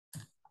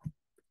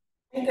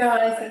Hey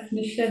guys, it's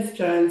Miss Shaz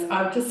Jones.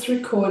 I've just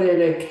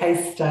recorded a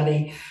case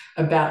study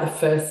about the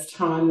first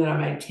time that I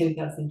made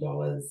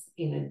 $10,000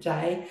 in a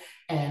day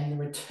and the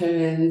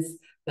returns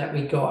that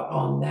we got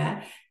on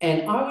that.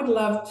 And I would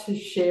love to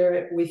share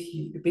it with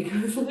you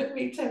because let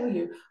me tell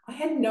you, I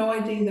had no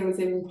idea there was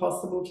even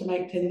possible to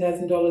make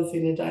 $10,000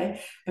 in a day.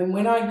 And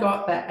when I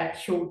got that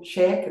actual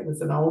check, it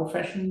was an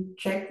old-fashioned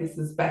check. This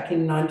was back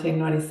in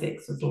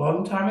 1996, it was a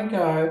long time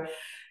ago.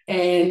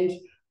 And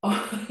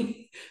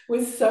I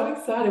was so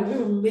excited. We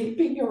were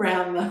leaping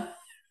around the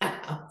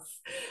house.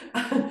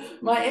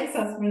 My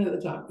ex-husband at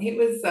the time,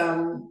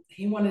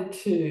 he wanted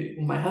to,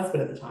 well, my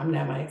husband at the time,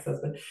 now my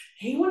ex-husband,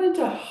 he wanted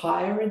to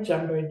hire a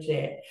jumbo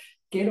jet,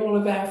 get all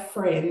of our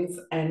friends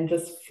and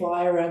just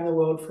fly around the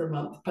world for a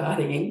month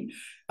partying.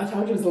 I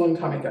told you it was a long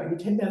time ago. Your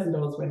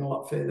 $10,000 went a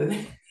lot further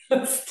than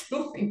I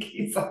still think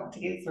his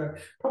ideas were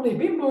probably a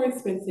bit more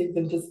expensive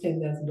than just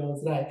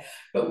 $10,000 a day.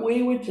 But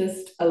we were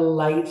just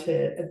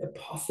elated at the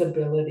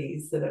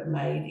possibilities that it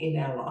made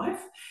in our life.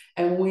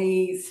 And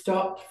we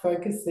stopped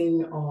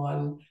focusing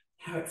on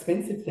how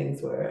expensive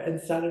things were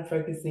and started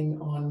focusing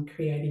on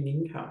creating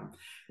income.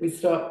 We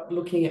stopped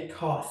looking at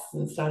costs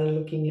and started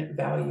looking at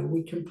value.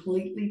 We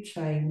completely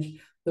changed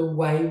the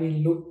way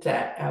we looked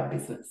at our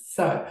business.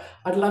 So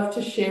I'd love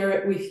to share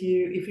it with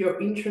you if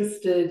you're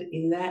interested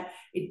in that.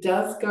 It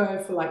does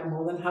go for like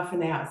more than half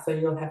an hour. So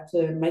you'll have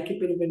to make a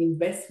bit of an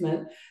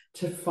investment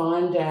to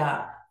find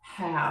out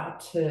how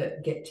to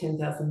get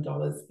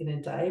 $10,000 in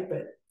a day.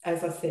 But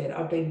as I said,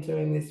 I've been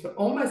doing this for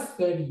almost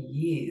 30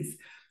 years.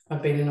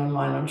 I've been an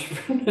online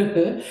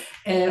entrepreneur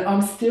and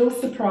I'm still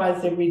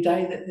surprised every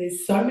day that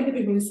there's so many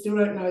people who still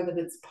don't know that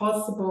it's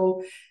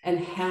possible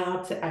and how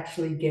to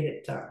actually get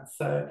it done.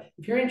 So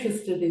if you're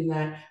interested in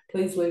that,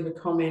 please leave a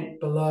comment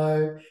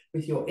below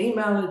with your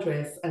email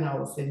address and I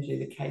will send you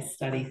the case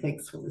study.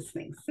 Thanks for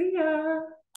listening. See ya.